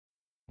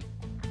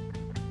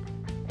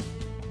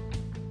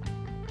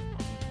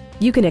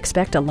You can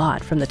expect a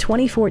lot from the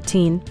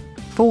 2014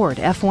 Ford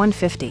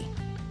F-150.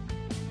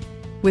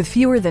 With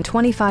fewer than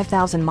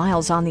 25,000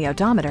 miles on the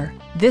odometer,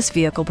 this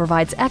vehicle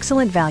provides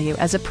excellent value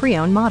as a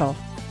pre-owned model.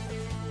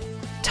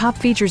 Top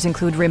features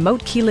include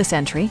remote keyless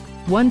entry,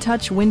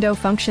 one-touch window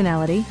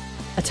functionality,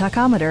 a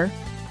tachometer,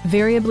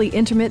 variably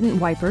intermittent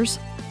wipers,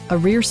 a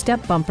rear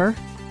step bumper,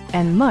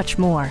 and much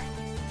more.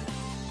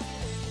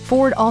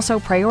 Ford also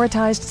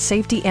prioritized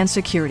safety and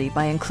security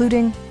by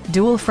including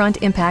dual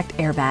front impact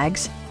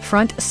airbags,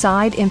 front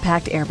side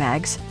impact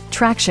airbags,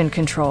 traction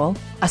control,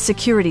 a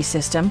security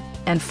system,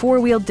 and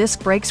four-wheel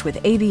disc brakes with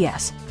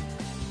ABS.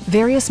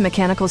 Various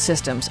mechanical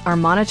systems are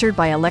monitored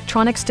by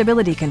electronic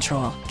stability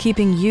control,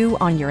 keeping you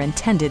on your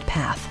intended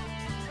path.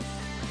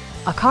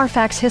 A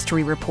Carfax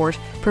history report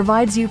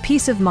provides you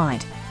peace of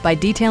mind by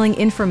detailing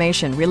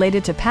information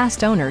related to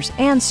past owners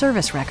and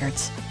service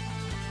records.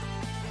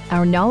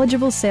 Our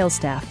knowledgeable sales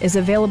staff is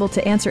available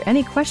to answer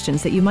any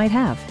questions that you might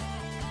have.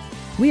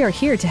 We are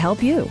here to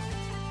help you.